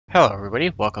Hello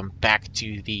everybody, welcome back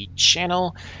to the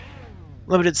channel.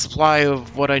 Limited supply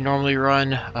of what I normally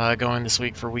run going this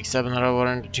week for week 7 that I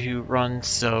wanted to run,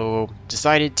 so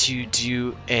decided to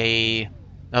do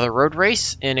another road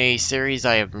race in a series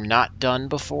I have not done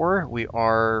before. We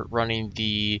are running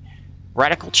the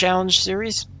Radical Challenge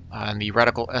series on the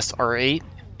Radical SR8.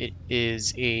 It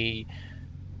is a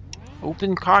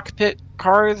open cockpit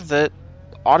car that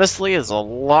honestly is a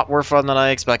lot more fun than I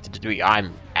expected it to be.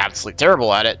 I'm absolutely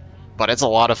terrible at it, but it's a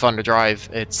lot of fun to drive.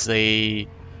 It's I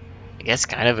guess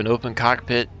kind of an open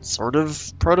cockpit sort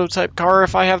of prototype car,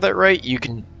 if I have that right. You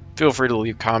can feel free to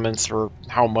leave comments for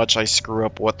how much I screw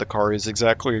up what the car is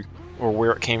exactly or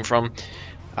where it came from.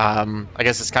 I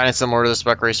guess it's kind of similar to the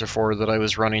Spec Racer 4 that I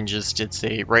was running, just it's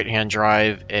a right-hand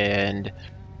drive and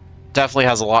definitely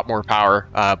has a lot more power,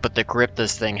 but the grip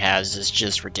this thing has is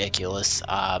just ridiculous.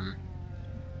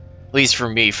 At least for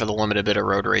me, for the limited bit of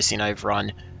road racing I've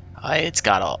run, it's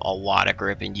got a lot of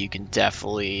grip, and you can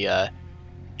definitely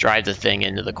drive the thing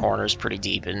into the corners pretty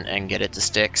deep and get it to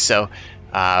stick. So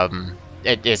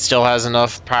it still has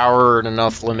enough power and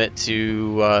enough limit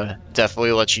to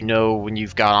definitely let you know when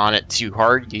you've got on it too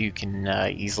hard. You can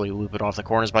easily loop it off the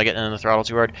corners by getting in the throttle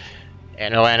too hard.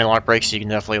 And no anti-lock brakes, so you can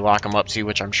definitely lock them up too,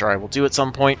 which I'm sure I will do at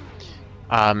some point.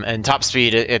 And top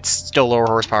speed, it's still lower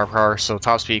horsepower car, so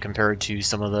top speed compared to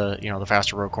some of the the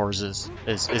faster road cars is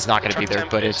not going to be there.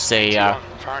 But it's it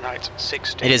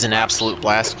is an absolute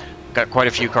blast. Got quite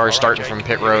a few cars starting from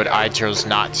pit road. I chose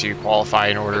not to qualify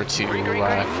in order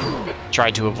to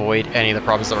try to avoid any of the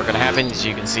problems that were going to happen. As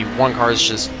you can see, one car is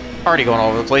just already going all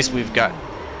over the place. We've got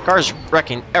cars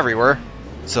wrecking everywhere,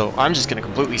 so I'm just going to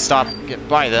completely stop and get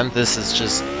by them. This is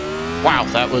just, wow,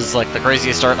 that was like the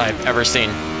craziest start I've ever seen.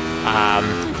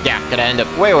 Yeah, gonna end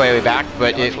up way back,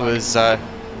 but it was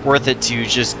worth it to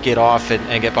just get off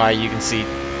and get by. You can see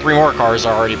 3 more cars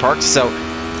are already parked, so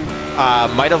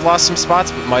might have lost some spots,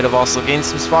 but might have also gained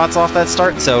some spots off that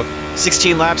start. So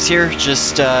 16 laps here,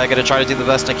 just gonna try to do the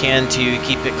best I can to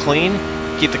keep it clean,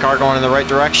 keep the car going in the right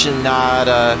direction, not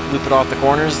loop it off the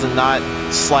corners, and not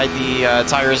slide the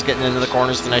tires getting into the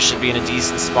corners. Then I should be in a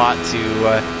decent spot to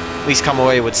at least come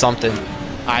away with something.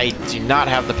 I do not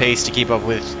have the pace to keep up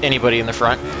with anybody in the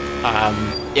front.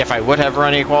 If I would have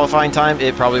run a qualifying time,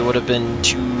 it probably would have been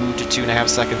 2 to 2.5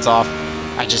 seconds off.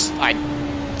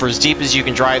 For as deep as you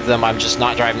can drive them, I'm just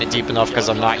not driving it deep enough because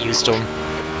I'm not used to them.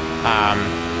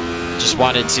 Just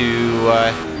wanted to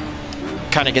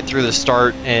kind of get through the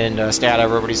start and stay out of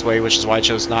everybody's way, which is why I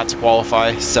chose not to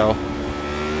qualify. So,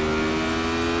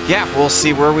 yeah, we'll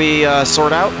see where we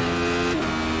sort out.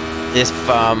 If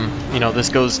this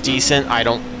goes decent, I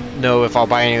don't know if I'll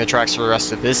buy any of the tracks for the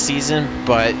rest of this season,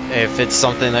 but if it's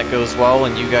something that goes well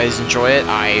and you guys enjoy it,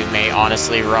 I may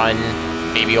honestly run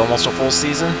maybe almost a full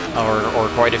season, or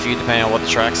quite a few, depending on what the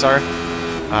tracks are.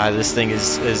 This thing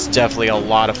is definitely a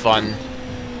lot of fun.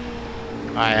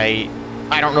 I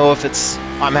don't know if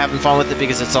I'm having fun with it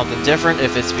because it's something different,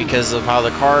 if it's because of how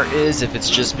the car is, if it's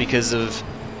just because of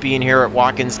being here at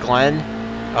Wakins Glen.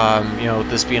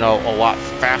 This being a lot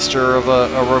faster of a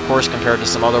road course compared to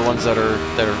some other ones that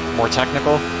are more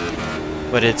technical,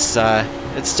 but it's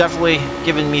definitely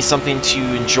given me something to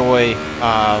enjoy,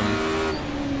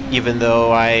 even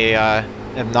though I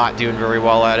am not doing very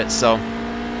well at it. So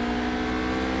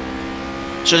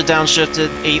should have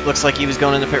downshifted. 8 looks like he was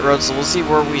going into pit road, so we'll see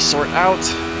where we sort out.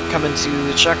 Coming to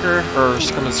the checker, or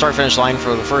coming to start finish line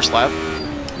for the first lap,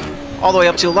 all the way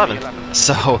up to 11th.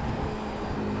 So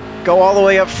go all the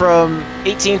way up from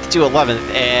 18th to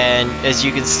 11th, and as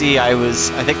you can see, I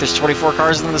think there's 24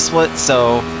 cars in the split,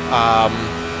 so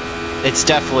it's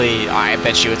definitely, I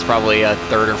bet you it's probably a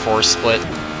 3rd or 4th split,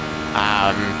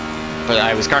 but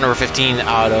I was car number 15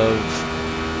 out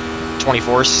of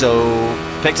 24,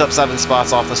 so picked up 7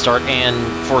 spots off the start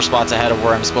and 4 spots ahead of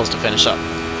where I'm supposed to finish up.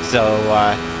 So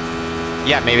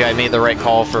yeah, maybe I made the right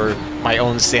call for my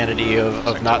own sanity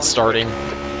of not starting.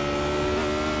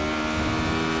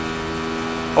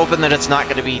 Hoping that it's not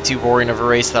going to be too boring of a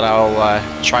race, that I'll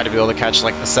try to be able to catch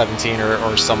like the 17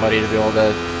 or somebody to be able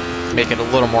to make it a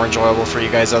little more enjoyable for you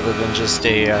guys, other than just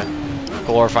a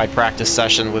glorified practice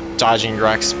session with dodging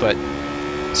wrecks, but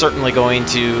certainly going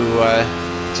to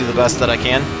do the best that I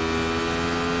can.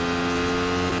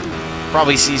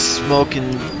 Probably see smoke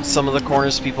in some of the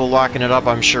corners, people locking it up.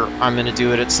 I'm sure I'm going to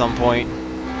do it at some point.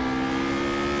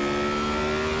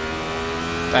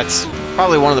 That's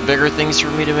probably one of the bigger things for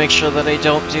me to make sure that I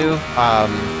don't do.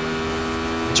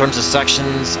 In terms of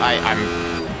sections, I'm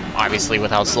obviously,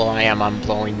 with how slow I am, I'm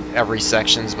blowing every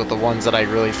sections, but the ones that I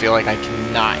really feel like I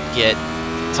cannot get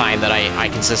time, that I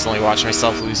consistently watch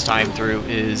myself lose time through,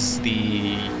 is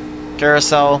the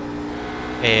carousel,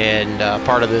 and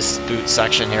part of this boot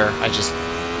section here, I just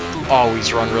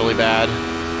always run really bad.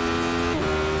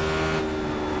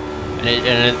 And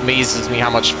it amazes me how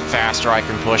much faster I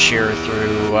can push here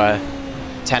through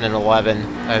 10 and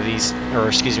 11 of these, or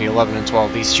excuse me, 11 and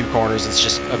 12. These two corners, it's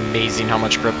just amazing how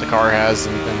much grip the car has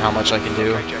and how much I can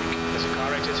do.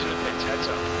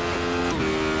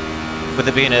 With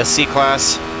it being a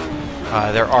C-Class,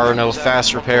 there are no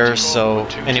fast repairs, so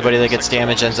anybody that gets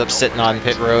damaged ends up sitting on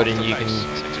pit road, and you can...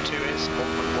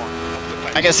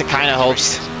 I guess it kind of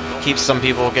helps keep some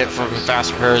people get from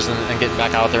fast repairs and getting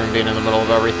back out there and being in the middle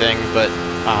of everything, but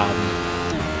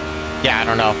yeah, I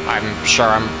don't know. I'm sure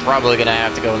I'm probably going to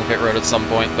have to go in pit road at some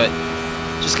point, but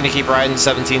just going to keep riding.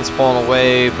 17's pulling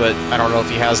away, but I don't know if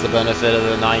he has the benefit of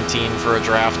the 19 for a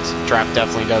draft. Draft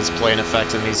definitely does play an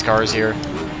effect in these cars here.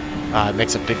 It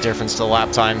makes a big difference to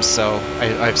lap times, so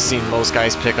I've seen most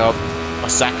guys pick up a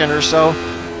second or so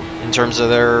in terms of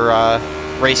their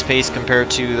race pace compared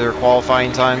to their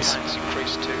qualifying times.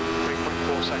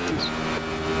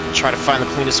 Try to find the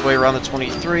cleanest way around the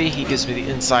 23. He gives me the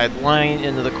inside line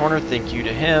into the corner. Thank you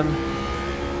to him.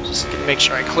 Just gonna make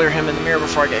sure I clear him in the mirror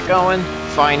before I get going.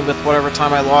 Fine with whatever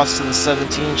time I lost to the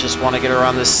 17. Just want to get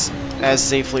around this as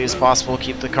safely as possible.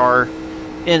 Keep the car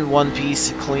in one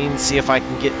piece, clean. See if I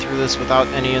can get through this without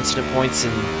any incident points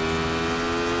and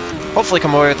hopefully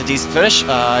come away with a decent finish.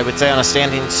 I would say on a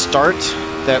standing start,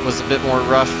 that was a bit more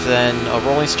rough than a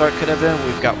rolling start could have been.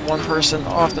 We've got one person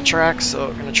off the track, so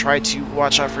we're going to try to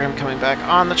watch out for him coming back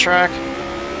on the track.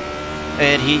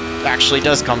 And he actually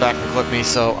does come back and clip me,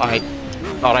 so I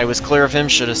thought I was clear of him.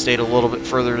 Should have stayed a little bit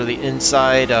further to the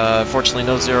inside. Fortunately,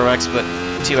 no 0x, but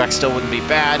 2x still wouldn't be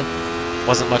bad.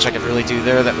 Wasn't much I could really do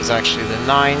there. That was actually the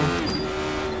 9.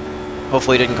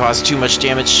 Hopefully it didn't cause too much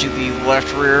damage to the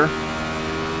left rear.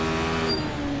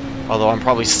 Although I'm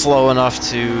probably slow enough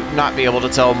to not be able to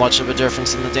tell much of a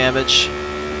difference in the damage.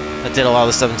 That did allow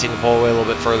the 17 to pull away a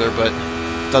little bit further, but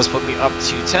it does put me up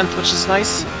to 10th, which is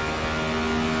nice.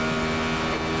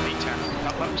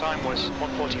 That lap time was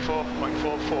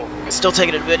 1:44.44. Still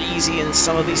taking it a bit easy in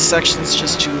some of these sections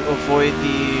just to avoid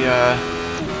the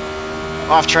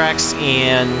off tracks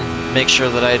and make sure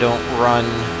that I don't run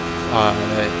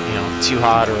you know, too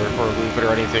hot or loop it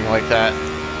or anything like that.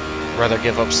 Rather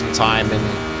give up some time and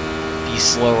be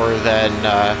slower than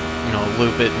you know,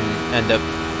 loop it and end up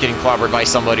getting clobbered by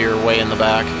somebody or way in the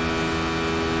back.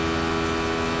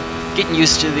 Getting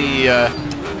used to the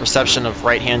reception of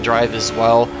right-hand drive as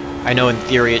well. I know in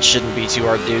theory it shouldn't be too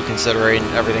hard to do considering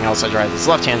everything else I drive is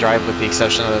left-hand drive, with the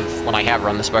exception of when I have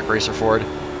run the Spec Racer Ford.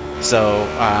 So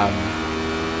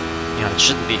you know, it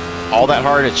shouldn't be all that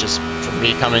hard. It's just for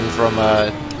me coming from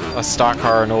a stock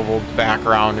car, an oval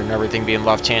background, and everything being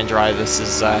left-hand drive, this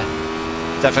is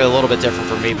definitely a little bit different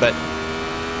for me, but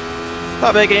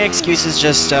not making any excuses,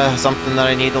 just something that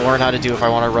I need to learn how to do if I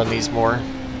want to run these more.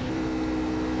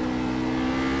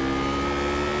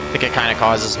 I think it kind of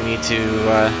causes me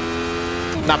to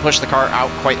not push the car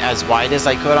out quite as wide as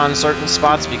I could on certain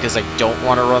spots because I don't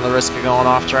want to run the risk of going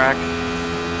off track.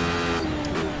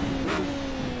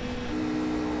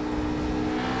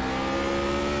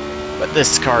 But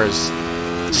this car is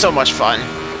so much fun.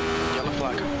 Yellow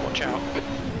flag, watch out.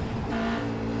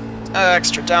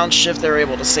 Extra downshift, they were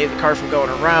able to save the car from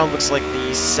going around. Looks like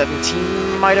the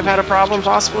 17 might have had a problem,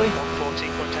 possibly.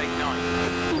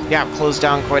 140.89. Yeah, closed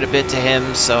down quite a bit to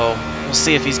him, so we'll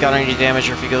see if he's got any damage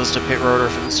or if he goes to pit road or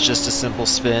if it's just a simple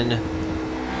spin.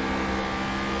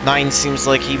 9 seems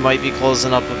like he might be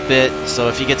closing up a bit, so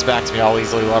if he gets back to me, I'll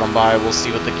easily let him by. We'll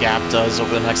see what the gap does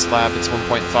over the next lap. It's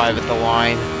 1.5 at the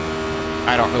line.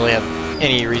 I don't really have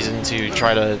any reason to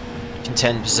try to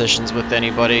contend positions with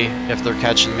anybody if they're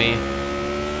catching me.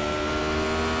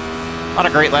 Not a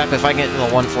great lap. If I get in the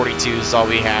 142s, I'll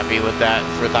be happy with that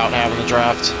without having the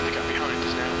draft. The gap behind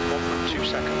is now 1.2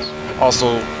 seconds.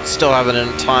 Also, still having a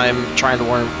time trying to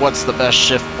learn what's the best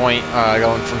shift point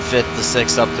going from 5th to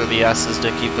 6th up through the S's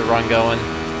to keep the run going.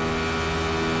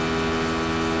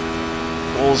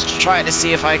 We'll try to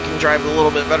see if I can drive a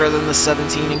little bit better than the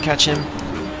 17 and catch him.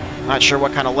 Not sure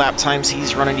what kind of lap times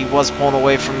he's running. He was pulling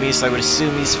away from me, so I would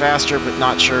assume he's faster, but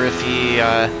not sure if he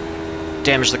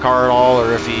damaged the car at all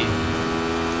or if he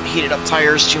heated up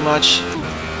tires too much.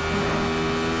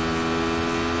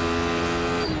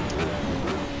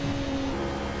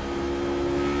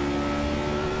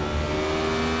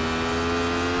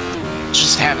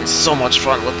 Just having so much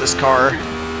fun with this car.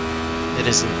 It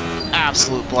is an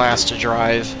absolute blast to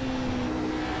drive.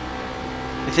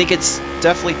 I think it's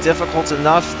definitely difficult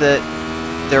enough that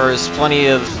there is plenty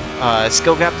of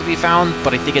skill gap to be found,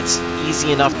 but I think it's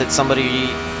easy enough that somebody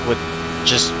with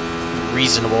just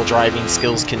reasonable driving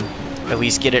skills can at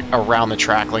least get it around the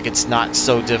track. Like, it's not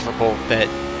so difficult that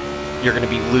you're going to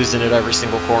be losing it every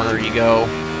single corner you go.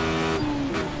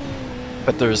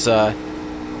 But there's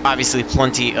obviously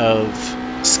plenty of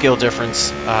skill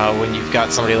difference when you've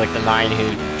got somebody like the 9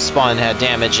 who spun, had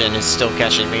damage, and is still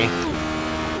catching me.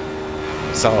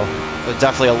 So there's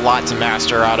definitely a lot to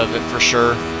master out of it for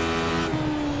sure.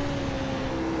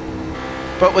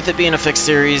 But with it being a fixed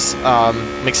series,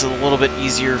 makes it a little bit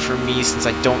easier for me since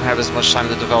I don't have as much time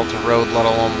to develop the road, let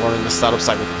alone learn the setups.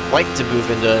 I would like to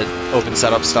move into open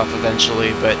setup stuff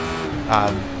eventually, but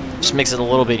just makes it a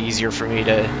little bit easier for me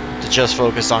to just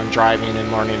focus on driving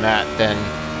and learning that than,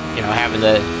 you know, having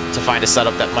to find a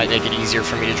setup that might make it easier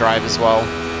for me to drive as well.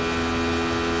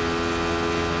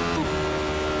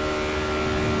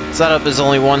 Setup is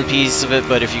only one piece of it,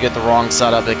 but if you get the wrong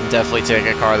setup, it can definitely take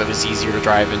a car that was easier to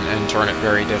drive and turn it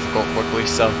very difficult quickly.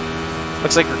 So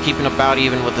looks like we're keeping about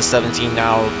even with the 17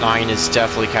 now. 9 is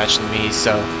definitely catching me,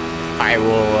 so I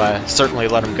will certainly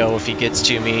let him go if he gets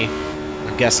to me.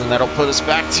 I'm guessing that'll put us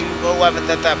back to 11th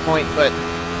at that point, but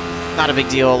not a big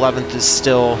deal. 11th is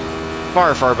still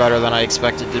far, far better than I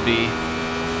expected to be.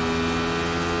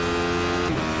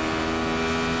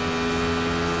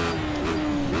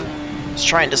 Just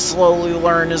trying to slowly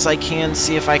learn as I can,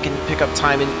 see if I can pick up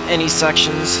time in any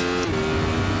sections,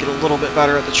 get a little bit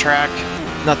better at the track.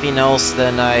 Nothing else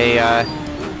than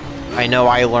I know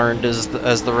I learned as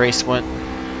the race went.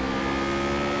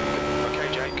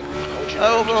 Okay, Jake.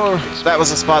 Oh, that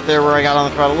was a spot there where I got on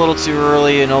the throttle a little too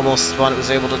early and almost spun. It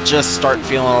was able to just start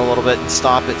feeling a little bit and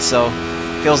stop it, so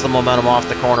feels the momentum off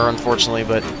the corner, unfortunately,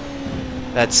 but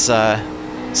that's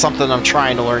something I'm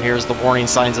trying to learn here, is the warning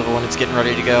signs of when it's getting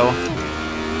ready to go.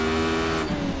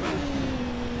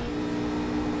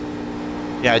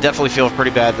 Yeah, I definitely feel pretty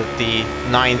bad that the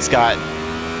 9's got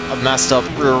a messed up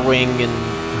rear wing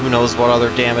and who knows what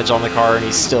other damage on the car, and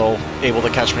he's still able to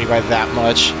catch me by that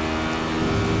much.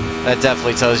 That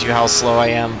definitely tells you how slow I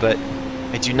am, but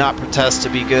I do not protest to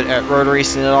be good at road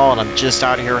racing at all, and I'm just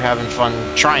out here having fun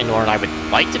trying to learn. I would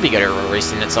like to be good at road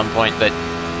racing at some point, but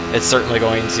it's certainly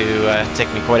going to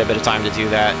take me quite a bit of time to do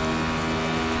that.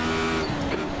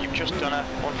 You've just done a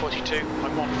 142,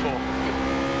 I'm 1.4.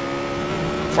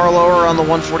 Far lower on the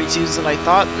 142s than I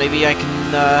thought. Maybe I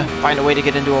can find a way to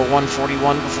get into a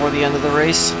 141 before the end of the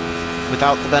race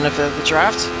without the benefit of the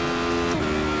draft.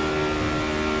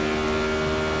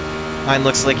 9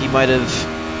 looks like he might have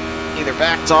either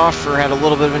backed off or had a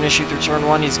little bit of an issue through turn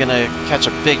 1. He's going to catch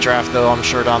a big draft, though, I'm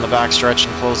sure, down the backstretch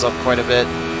and close up quite a bit.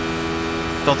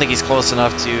 Don't think he's close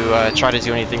enough to try to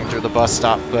do anything through the bus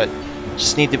stop, but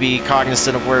just need to be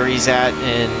cognizant of where he's at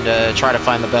and try to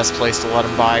find the best place to let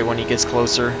him by when he gets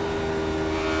closer.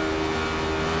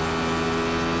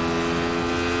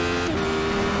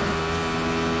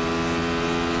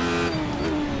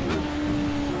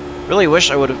 Really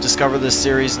wish I would have discovered this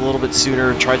series a little bit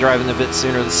sooner and tried driving a bit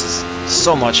sooner. This is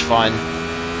so much fun.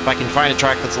 If I can find a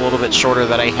track that's a little bit shorter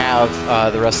that I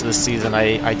have the rest of the season,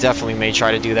 I definitely may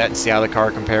try to do that and see how the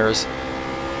car compares,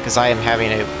 because I am having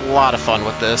a lot of fun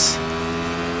with this.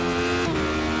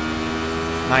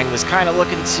 9 was kind of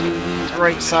looking to the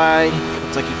right side.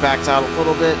 Looks like he backed out a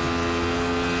little bit.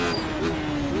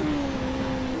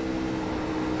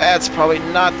 That's probably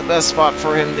not the best spot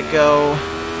for him to go.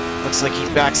 Looks like he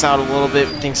backs out a little bit,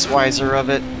 thinks wiser of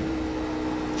it.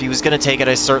 If he was going to take it,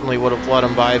 I certainly would have let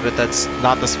him by, but that's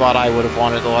not the spot I would have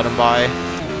wanted to let him by.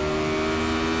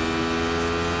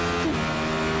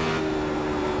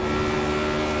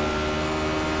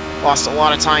 Lost a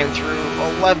lot of time through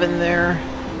 11 there.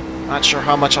 Not sure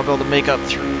how much I'll be able to make up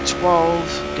through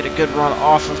 12. Get a good run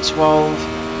off of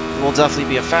 12. It will definitely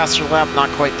be a faster lap. Not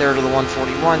quite there to the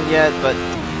 141 yet, but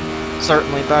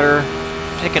certainly better.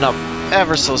 Picking up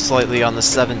ever so slightly on the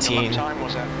 17.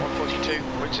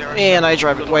 And I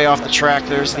drive it way off the track.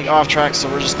 There's the off track, so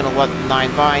we're just going to let the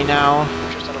 9 by now.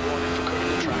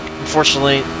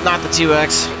 Unfortunately, not the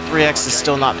 2X. 3X is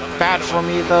still not bad for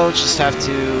me, though. Just have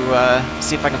to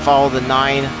see if I can follow the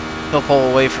 9. He'll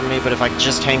pull away from me, but if I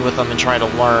just hang with him and try to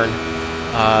learn,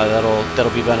 that'll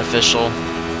be beneficial.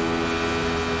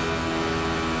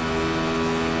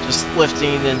 Just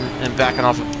lifting and backing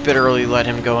off a bit early, let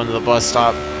him go into the bus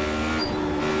stop.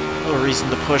 No reason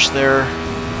to push there.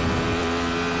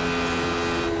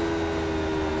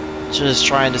 Just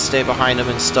trying to stay behind him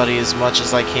and study as much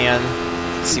as I can,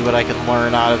 see what I can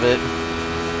learn out of it.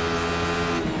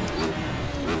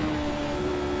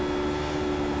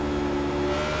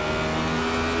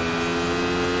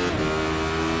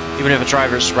 Even if a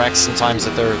driver's wrecks, sometimes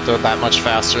if they're that much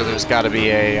faster, there's got to be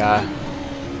a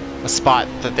spot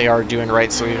that they are doing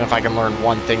right. So even if I can learn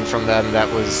one thing from them,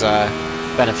 that was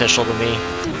beneficial to me.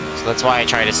 So that's why I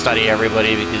try to study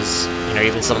everybody, because, you know,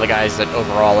 even some of the guys that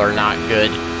overall are not good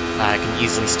can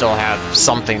easily still have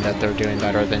something that they're doing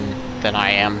better than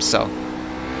I am. So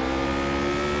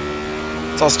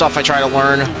it's all stuff I try to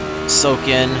learn, soak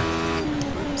in,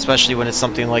 especially when it's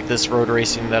something like this road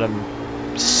racing that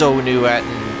I'm so new at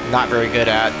and not very good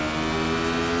at.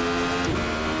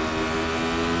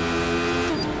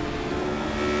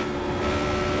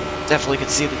 Definitely could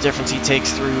see the difference he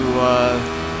takes through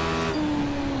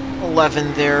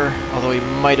 11 there, although he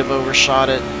might have overshot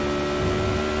it.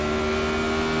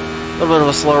 A little bit of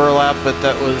a slower lap, but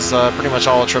that was pretty much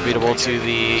all attributable to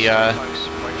the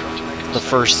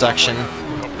first section.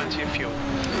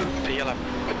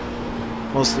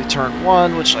 Mostly turn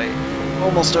 1, which I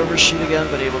almost overshoot again,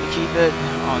 but able to keep it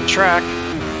on track.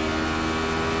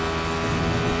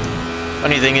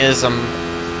 Funny thing is, I'm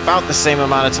about the same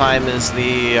amount of time as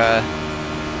the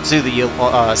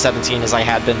 17 as I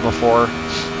had been before.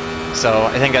 So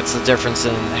I think that's the difference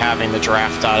in having the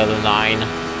draft out of the 9,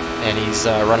 and he's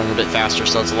running a bit faster,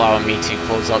 so it's allowing me to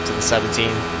close up to the 17.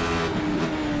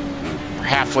 We're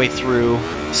halfway through,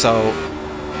 so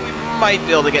we might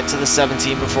be able to get to the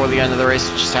 17 before the end of the race.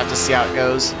 We'll just have to see how it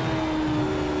goes.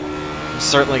 I'm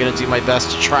certainly going to do my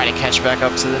best to try to catch back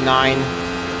up to the 9.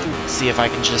 See if I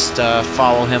can just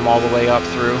follow him all the way up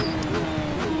through.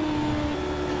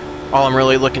 All I'm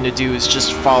really looking to do is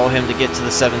just follow him to get to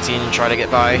the 17 and try to get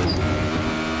by.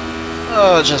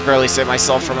 Oh, just barely saved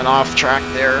myself from an off track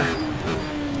there.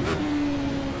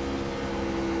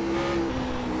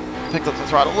 Picked up the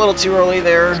throttle a little too early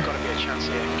there. There's got to be a chance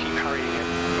here. Keep hurrying him.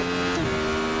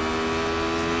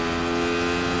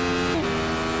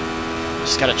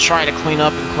 Just gotta try to clean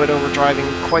up and quit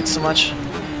overdriving quite so much.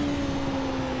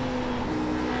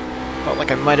 Felt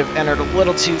like I might have entered a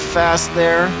little too fast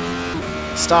there.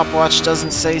 Stopwatch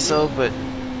doesn't say so, but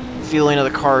the feeling of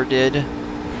the car did.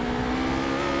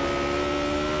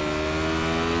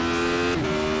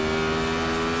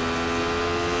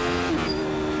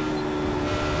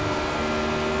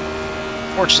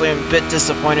 Fortunately, I'm a bit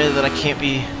disappointed that I can't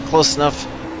be close enough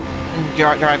and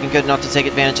driving good enough to take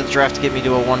advantage of the draft to get me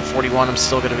to a 141. I'm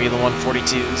still going to be in the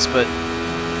 142s, but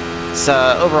it's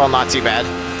overall not too bad.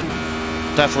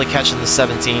 Definitely catching the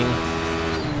 17.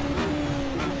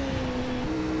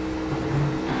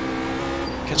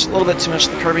 Catch a little bit too much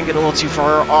of the curbing, get a little too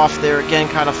far off there. Again,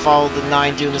 kind of followed the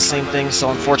 9 doing the same thing, so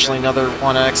unfortunately another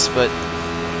 1X, but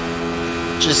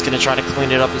just going to try to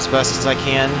clean it up as best as I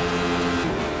can.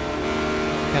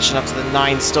 Catching up to the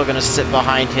 9, still going to sit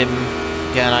behind him.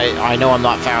 Again, I know I'm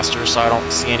not faster, so I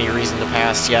don't see any reason to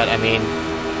pass yet. I mean,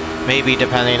 maybe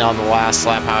depending on the last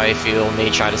lap how I feel, may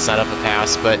try to set up a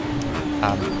pass, but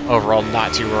overall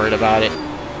not too worried about it.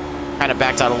 Kind of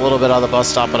backed out a little bit out of the bus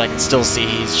stop, but I can still see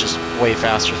he's just way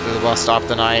faster through the bus stop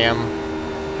than I am.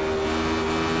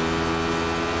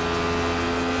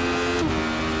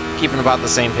 Keeping about the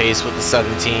same pace with the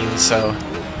 17, so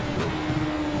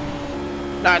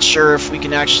not sure if we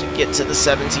can actually get to the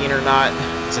 17 or not,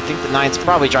 because I think the 9's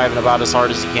probably driving about as hard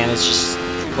as he can. It just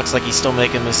looks like he's still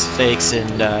making mistakes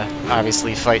and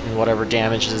obviously fighting whatever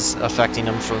damage is affecting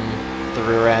him from the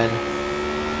rear end.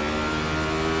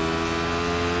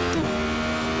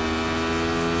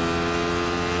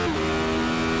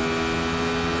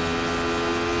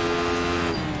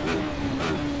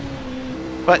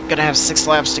 But gonna have 6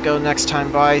 laps to go next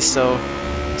time by, so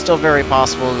still very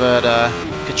possible that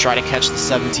could try to catch the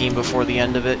 17 before the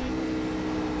end of it.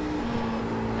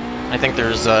 I think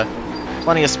there's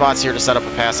plenty of spots here to set up a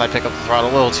pass. I pick up the throttle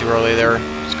a little too early there.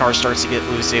 His car starts to get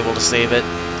loose, able to save it.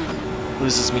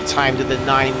 Loses me time to the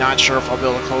 9, not sure if I'll be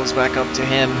able to close back up to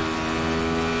him.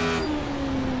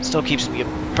 Still keeps me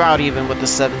about even with the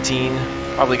 17.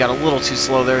 Probably got a little too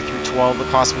slow there through 12,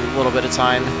 that cost me a little bit of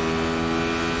time.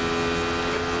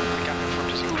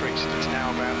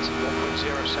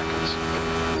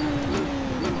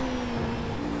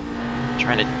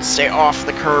 Trying to stay off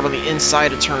the curb on the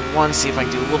inside of turn 1, see if I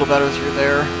can do a little better through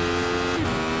there.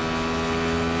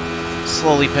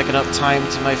 Slowly picking up time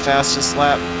to my fastest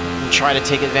lap and try to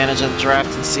take advantage of the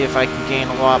draft and see if I can gain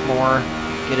a lot more,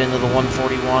 get into the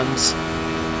 141s.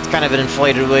 It's kind of an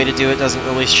inflated way to do it, doesn't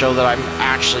really show that I'm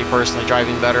actually personally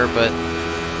driving better, but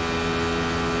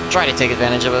try to take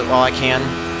advantage of it while I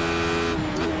can.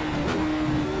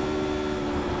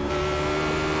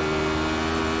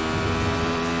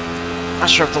 Not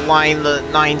sure if the line the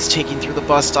 9's taking through the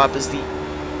bus stop is the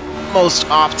most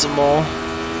optimal.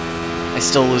 I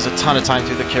still lose a ton of time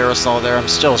through the carousel there. I'm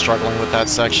still struggling with that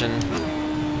section.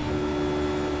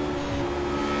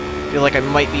 Feel like I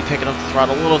might be picking up the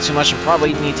throttle a little too much and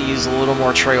probably need to use a little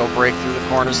more trail brake through the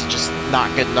corners. It's just not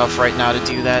good enough right now to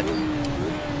do that.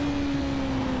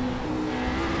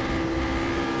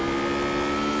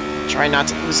 Try not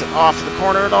to lose it off the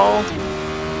corner at all.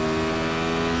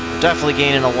 Definitely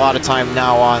gaining a lot of time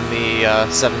now on the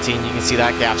 17. You can see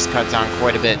that gap's cut down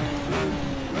quite a bit.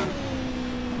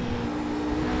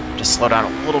 Just slow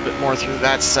down a little bit more through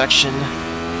that section.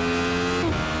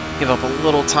 Give up a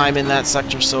little time in that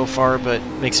sector so far, but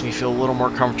makes me feel a little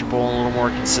more comfortable and a little more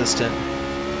consistent.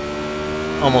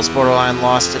 Almost borderline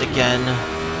lost it again.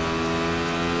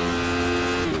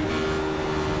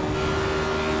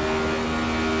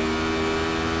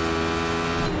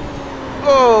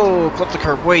 Oh, clipped the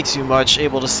curb way too much,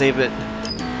 able to save it.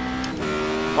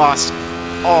 Lost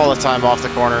all the time off the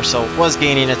corner, so was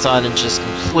gaining a ton and just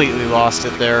completely lost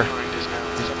it there.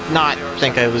 Did not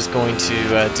think I was going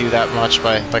to do that much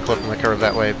by clipping the curb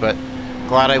that way, but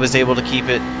glad I was able to keep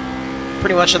it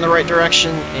pretty much in the right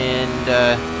direction, and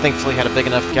thankfully had a big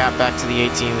enough gap back to the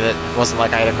 18 that it wasn't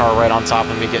like I had a car right on top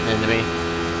of me getting into me.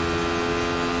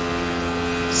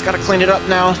 Just gotta clean it up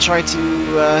now, try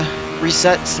to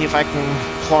reset, see if I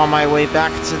can claw my way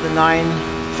back to the 9.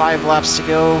 5 laps to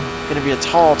go. Gonna be a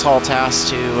tall task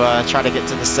to try to get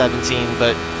to the 17,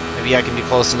 but maybe I can be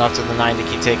close enough to the 9 to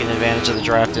keep taking advantage of the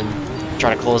draft and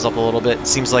try to close up a little bit.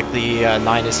 Seems like the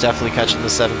 9 is definitely catching the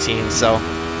 17, so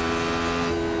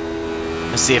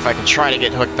let's see if I can try to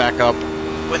get hooked back up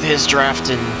with his draft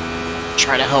and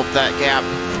try to help that gap.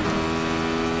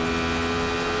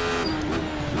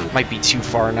 Might be too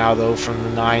far now, though, from the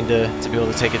 9 to be able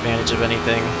to take advantage of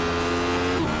anything.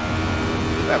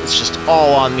 That was just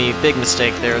all on me. Big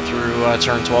mistake there through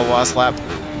turn 12 last lap.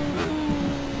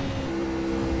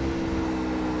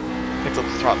 Picked up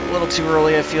the throttle a little too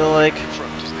early, I feel like.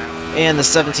 And the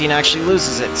 17 actually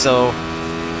loses it, so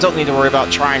don't need to worry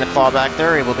about trying to claw back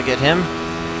there. Able to get him.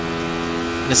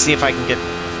 I'm gonna see if I can get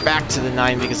back to the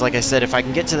 9, because like I said, if I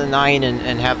can get to the 9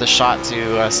 and have the shot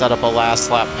to set up a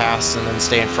last lap pass and then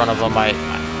stay in front of him, I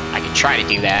can try to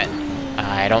do that.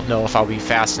 I don't know if I'll be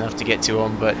fast enough to get to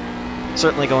him, but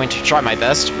certainly going to try my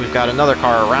best. We've got another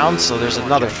car around, so there's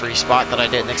another free spot that I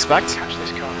didn't expect.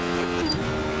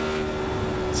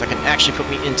 So I can actually put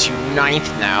me into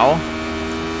 9th now.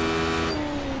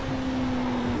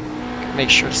 Make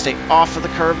sure to stay off of the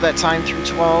curb that time through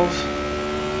 12.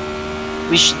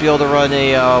 We should be able to run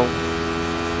a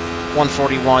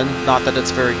 141. Not that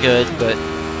it's very good, but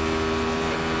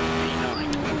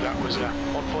that was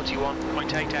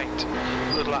 141.88.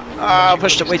 Good luck.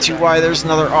 Pushed it way too wide. There's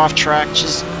another off track.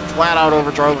 Just flat out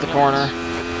overdrove the corner.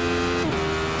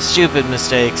 Stupid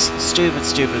mistakes.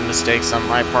 Stupid mistakes on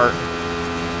my part.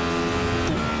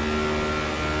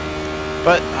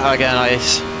 But again,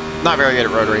 I'm not very good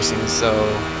at road racing, so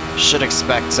should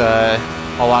expect a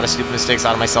lot of stupid mistakes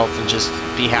out of myself and just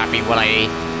be happy when I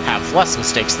have less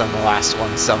mistakes than the last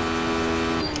one, so.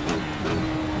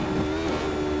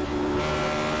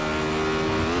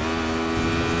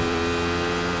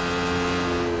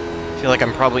 I feel like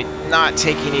I'm probably not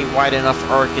taking a wide enough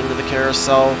arc into the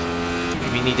carousel.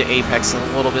 Maybe need to apex it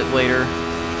a little bit later.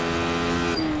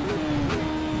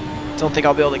 Don't think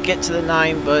I'll be able to get to the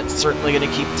 9, but certainly going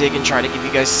to keep digging, try to give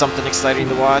you guys something exciting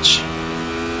to watch.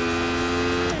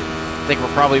 I think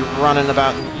we're probably running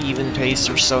about an even pace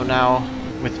or so now,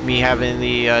 with me having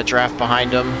the draft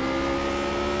behind him.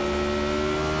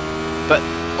 But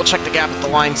we'll check the gap at the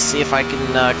line to see if I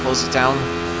can close it down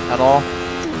at all.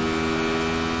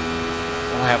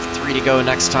 We'll have 3 to go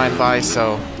next time by,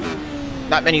 so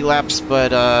not many laps,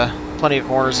 but plenty of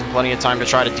corners and plenty of time to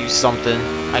try to do something.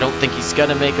 I don't think he's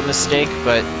gonna make a mistake,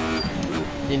 but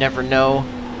you never know.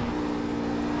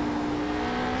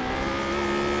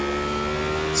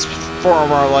 It's far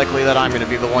more likely that I'm gonna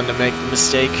be the one to make the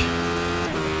mistake.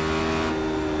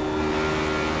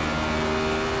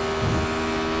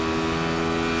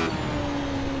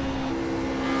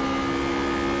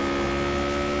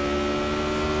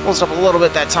 Closed up a little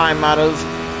bit that time out of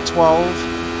 12.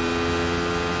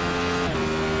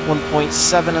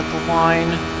 1.7 at the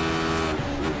line.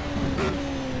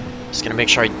 Just gonna make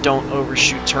sure I don't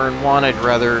overshoot turn 1. I'd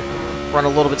rather run a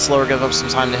little bit slower, give up some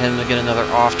time to him to get another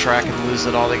off track and lose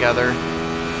it all together.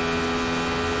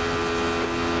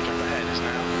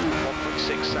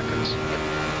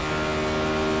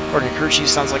 According to CrewChief,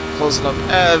 sounds like closing up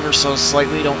ever so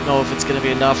slightly. Don't know if it's going to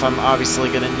be enough. I'm obviously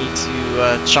going to need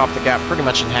to chop the gap pretty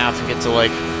much in half and get to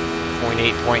like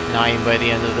 0.8, 0.9 by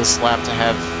the end of this lap to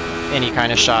have any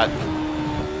kind of shot.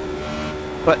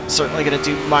 But certainly going to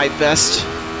do my best.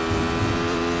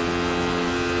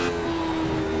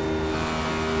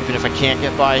 Even if I can't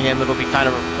get by him, it'll be kind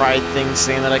of a pride thing,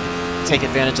 saying that I can take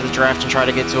advantage of the draft and try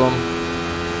to get to him.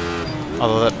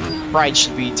 Although that pride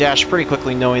should be dashed pretty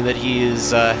quickly, knowing that he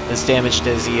is as damaged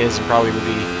as he is and probably would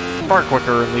be far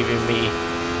quicker in leaving me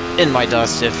in my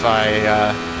dust if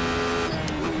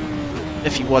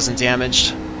he wasn't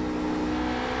damaged.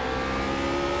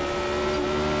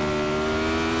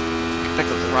 Picked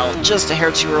up the throttle just a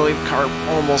hair too early. The car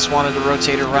almost wanted to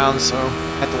rotate around, so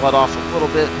had to let off a little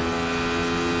bit.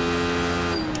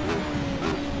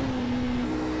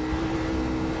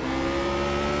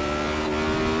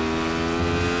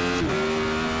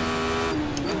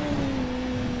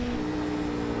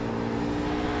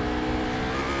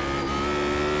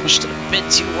 Pushed it a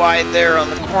bit too wide there on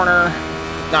the corner.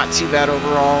 Not too bad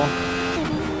overall.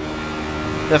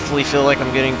 Definitely feel like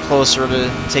I'm getting closer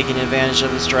to taking advantage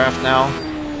of this draft now.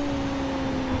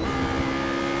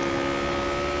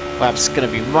 Lap's going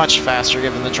to be much faster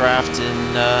given the draft,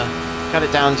 and got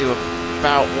it down to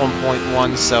about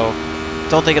 1.1, so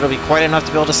don't think it'll be quite enough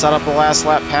to be able to set up a last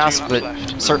lap pass, but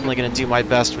certainly going to do my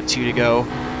best with 2 to go.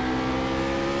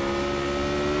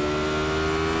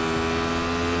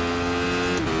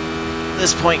 At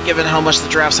this point, given how much the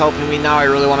draft's helping me now, I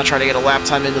really want to try to get a lap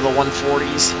time into the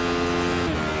 140s.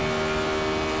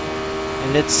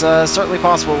 And it's certainly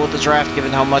possible with the draft,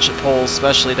 given how much it pulls,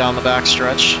 especially down the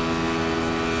backstretch.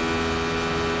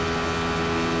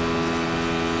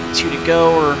 2 to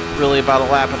go, or really about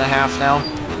a lap and a half now.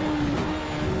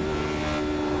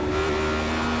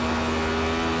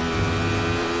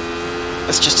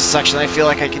 That's just a section I feel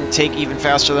like I can take even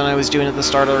faster than I was doing at the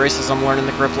start of the race as I'm learning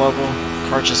the grip level.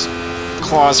 Car just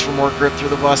claws for more grip through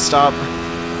the bus stop.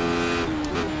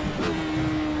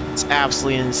 It's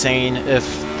absolutely insane. If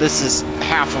this is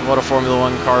half of what a Formula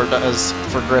 1 car does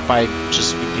for grip, I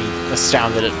just would be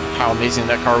astounded at how amazing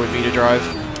that car would be to drive.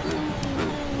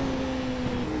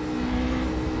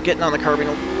 Getting on the carbine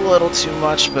a little too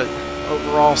much, but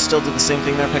overall still did the same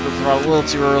thing there. Picked up the throttle a little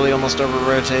too early, almost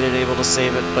over-rotated, able to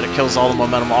save it, but it kills all the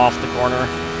momentum off the corner.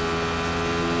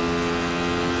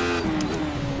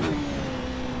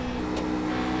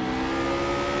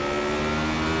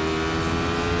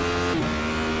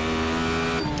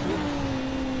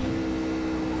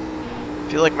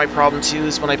 I feel like my problem too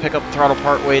is when I pick up the throttle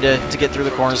part way to get through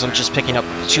the corners, I'm just picking up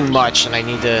too much and I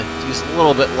need to use a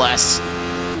little bit less,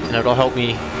 and it'll help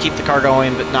me keep the car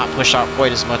going but not push out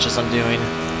quite as much as I'm doing.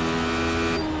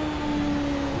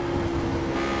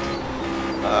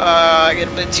 I get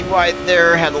a bit too wide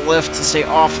there, had to lift to stay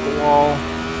off the wall.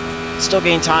 Still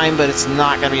gain time, but it's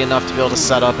not going to be enough to be able to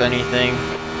set up anything.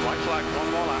 White flag,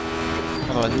 1 more lap.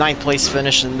 Although a 9th place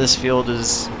finish in this field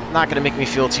is not going to make me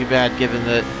feel too bad, given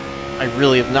that I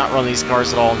really have not run these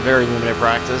cars at all in very limited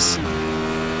practice.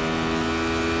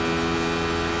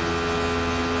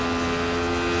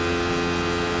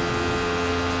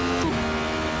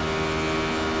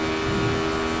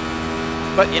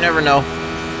 But you never know.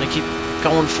 I keep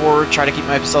going forward, try to keep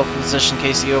myself in position in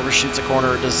case he overshoots a corner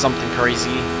or does something crazy,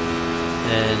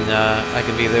 and I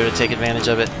can be there to take advantage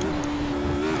of it.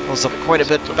 Pulls up quite a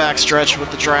bit the backstretch with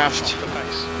the draft.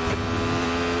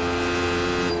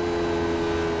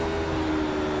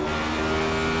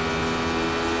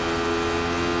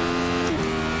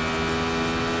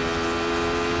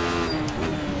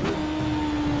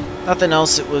 Nothing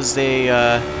else, it was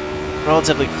a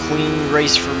relatively clean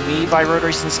race for me by road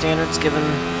racing standards, given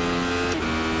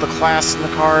the class in the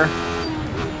car.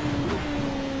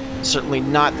 Certainly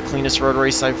not the cleanest road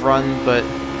race I've run, but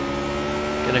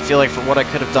and I feel like for what I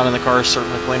could have done in the car,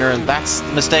 certainly cleaner, and that's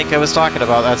the mistake I was talking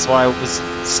about. That's why I was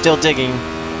still digging.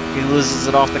 He loses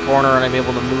it off the corner and I'm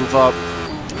able to move up.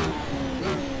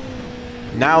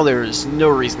 Now there's no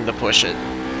reason to push it,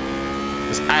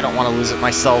 because I don't want to lose it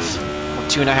myself.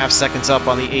 2.5 seconds up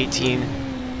on the 18.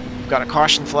 We've got a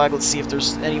caution flag. Let's see if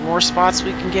there's any more spots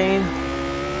we can gain.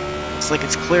 Looks like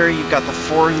it's clear. You've got the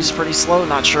 4 who's pretty slow.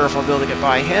 Not sure if I'll be able to get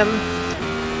by him.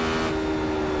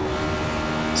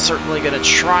 Certainly going to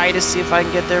try to see if I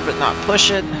can get there, but not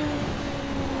push it.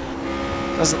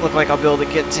 Doesn't look like I'll be able to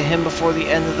get to him before the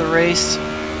end of the race.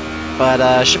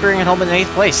 But should bring it home in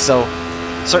 8th place, so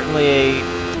certainly a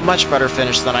much better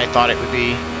finish than I thought it would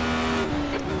be.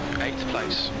 8th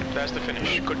place. There's the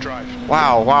finish. Good drive.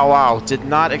 Wow, wow, wow. Did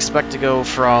not expect to go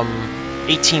from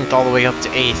 18th all the way up to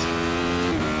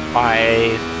 8th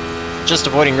by just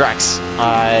avoiding wrecks.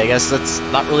 I guess that's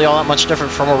not really all that much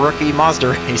different from a rookie Mazda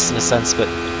race in a sense, but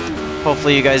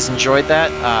hopefully you guys enjoyed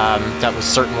that. That was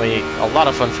certainly a lot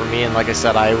of fun for me, and like I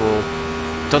said, I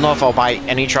don't know if I'll buy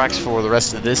any tracks for the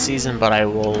rest of this season, but I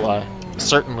will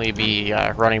certainly be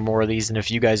running more of these, and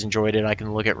if you guys enjoyed it, I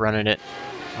can look at running it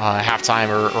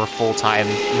half-time or full-time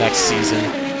next season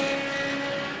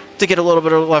to get a little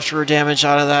bit of left rear damage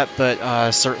out of that,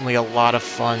 but certainly a lot of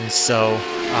fun. So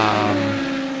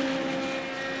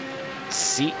Let's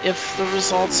see if the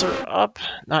results are up.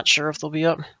 Not sure if they'll be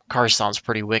up. Car sounds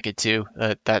pretty wicked too.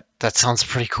 That sounds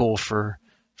pretty cool for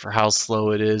how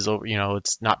slow it is. You know,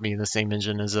 it's not being the same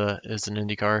engine as an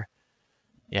Indy car.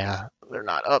 Yeah, they're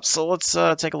not up. So let's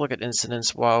take a look at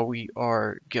incidents while we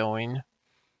are going.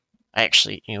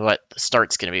 Actually, you know what? The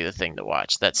start's gonna be the thing to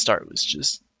watch. That start was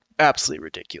just absolutely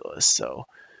ridiculous. So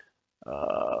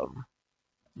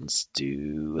let's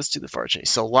do the far chase.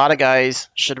 So a lot of guys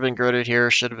should have been gridded here,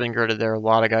 should have been gridded there. A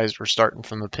lot of guys were starting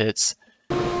from the pits.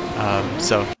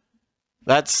 So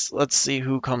let's see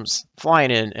who comes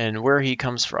flying in and where he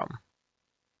comes from.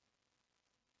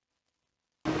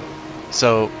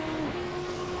 So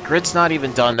grid's not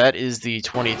even done. That is the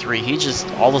 23. He just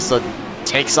all of a sudden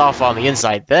takes off on the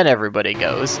inside. Then everybody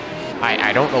goes.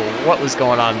 I don't know what was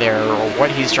going on there or what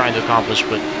he's trying to accomplish,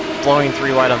 but blowing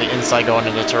 3 wide on the inside going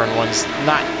into turn 1's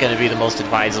not going to be the most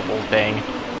advisable thing.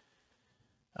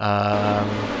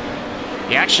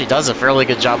 He actually does a fairly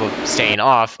good job of staying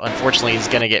off. Unfortunately, he's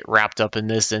going to get wrapped up in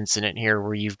this incident here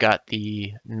where you've got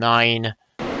the 9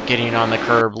 getting on the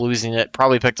curb, losing it.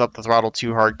 Probably picked up the throttle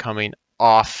too hard coming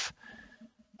off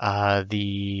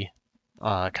coming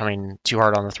too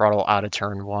hard on the throttle out of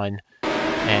turn 1.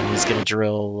 And he's going to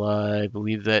drill, I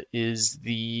believe that is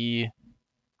the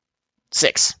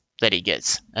 6 that he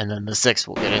gets, and then the 6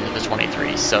 will get into the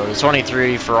 23. So the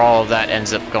 23 for all of that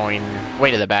ends up going way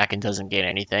to the back and doesn't gain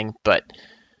anything. But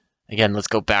again, let's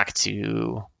go back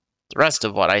to the rest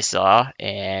of what I saw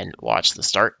and watch the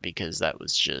start because that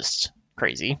was just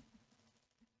crazy.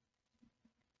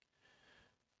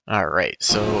 All right,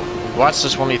 so we watched the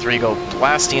 23 go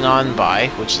blasting on by,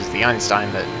 which is the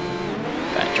Einstein that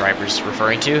driver's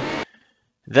referring to.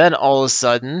 Then all of a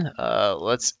sudden,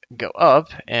 let's go up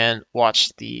and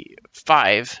watch the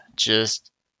 5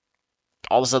 just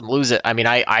all of a sudden lose it. I mean,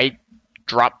 I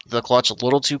dropped the clutch a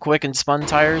little too quick and spun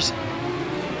tires,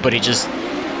 but he just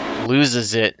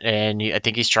loses it, and I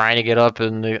think he's trying to get up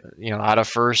in the out of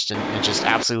first, and just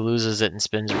absolutely loses it and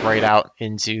spins right out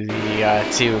into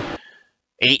the 2.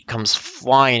 8 comes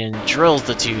flying and drills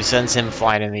the 2, sends him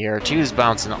flying in the air. 2's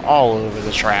bouncing all over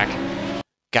the track.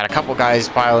 Got a couple guys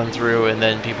piling through and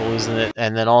then people losing it,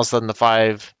 and then all of a sudden the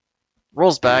 5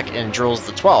 rolls back and drills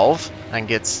the 12 and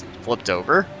gets flipped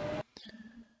over.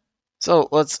 So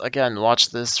let's again watch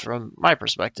this from my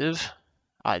perspective.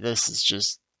 This is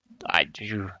just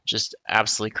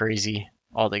absolutely crazy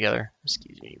altogether.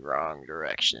 Excuse me, wrong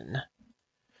direction.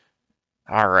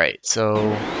 Alright,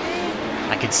 so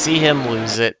I can see him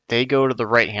lose it. They go to the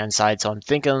right-hand side, so I'm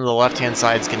thinking the left-hand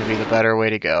side is going to be the better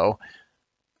way to go.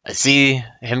 I see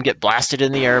him get blasted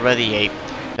in the air by the 8.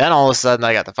 Then all of a sudden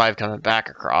I got the 5 coming back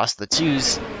across. The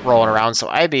 2's rolling around, so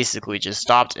I basically just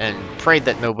stopped and prayed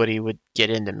that nobody would get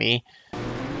into me.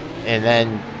 And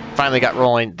then finally got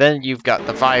rolling. Then you've got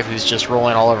the 5 who's just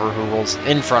rolling all over, who rolls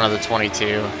in front of the 22,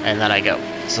 and then I go.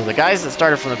 So the guys that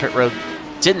started from the pit road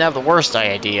didn't have the worst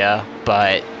idea,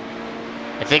 but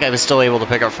I think I was still able to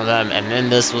pick up from them. And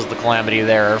then this was the calamity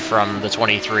there from the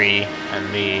 23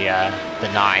 and the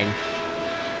 9.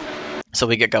 So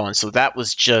we get going. So that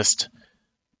was just,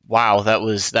 wow, that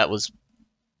was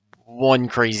one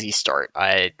crazy start.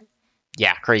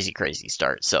 Yeah, crazy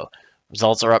start. So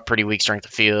results are up, pretty weak strength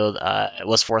of field. It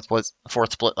was fourth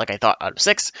split like I thought out of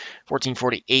 6,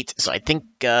 14:48. So I think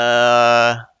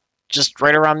just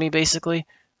right around me basically.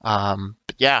 But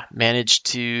yeah, managed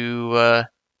to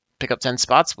pick up 10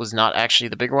 spots. Was not actually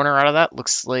the big runner out of that.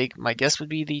 Looks like my guess would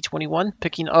be the 21,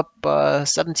 picking up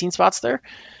 17 spots there.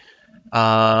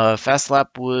 Fast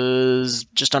lap was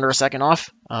just under a second off.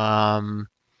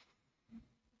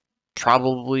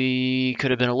 Probably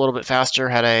could have been a little bit faster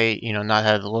had I, not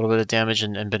had a little bit of damage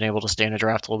and been able to stay in a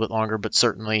draft a little bit longer. But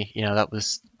certainly, that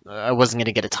was I wasn't going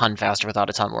to get a ton faster without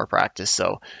a ton more practice.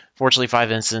 So fortunately,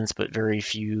 5 incidents, but very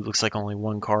few. Looks like only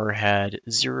 1 car had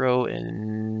 0,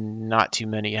 and not too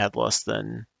many had less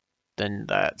than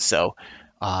that. So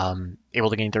able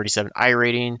to gain 37 I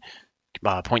rating.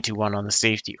 0.21 on the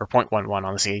safety, or 0.11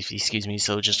 on the safety, excuse me,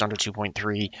 so just under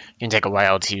 2.3. Can take a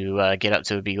while to get up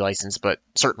to a B license, but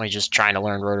certainly just trying to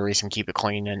learn rotor racing, keep it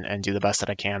clean, and do the best that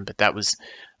I can. But that was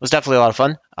definitely a lot of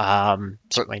fun.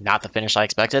 Certainly not the finish I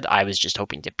expected. I was just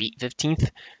hoping to beat 15th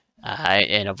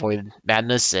and avoid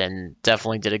madness, and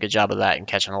definitely did a good job of that and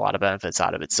catching a lot of benefits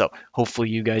out of it. So hopefully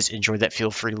you guys enjoyed that. Feel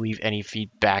free to leave any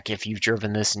feedback if you've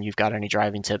driven this and you've got any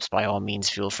driving tips. By all means,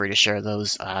 feel free to share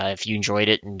those. If you enjoyed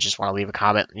it and just want to leave a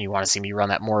comment and you want to see me run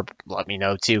that more, let me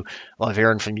know too. Love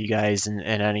hearing from you guys in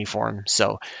any form.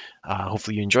 So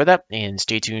hopefully you enjoyed that, and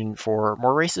stay tuned for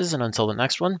more races. And until the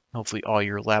next one, hopefully all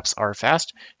your laps are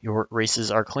fast, your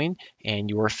races are clean, and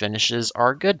your finishes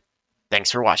are good. Thanks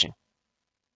for watching.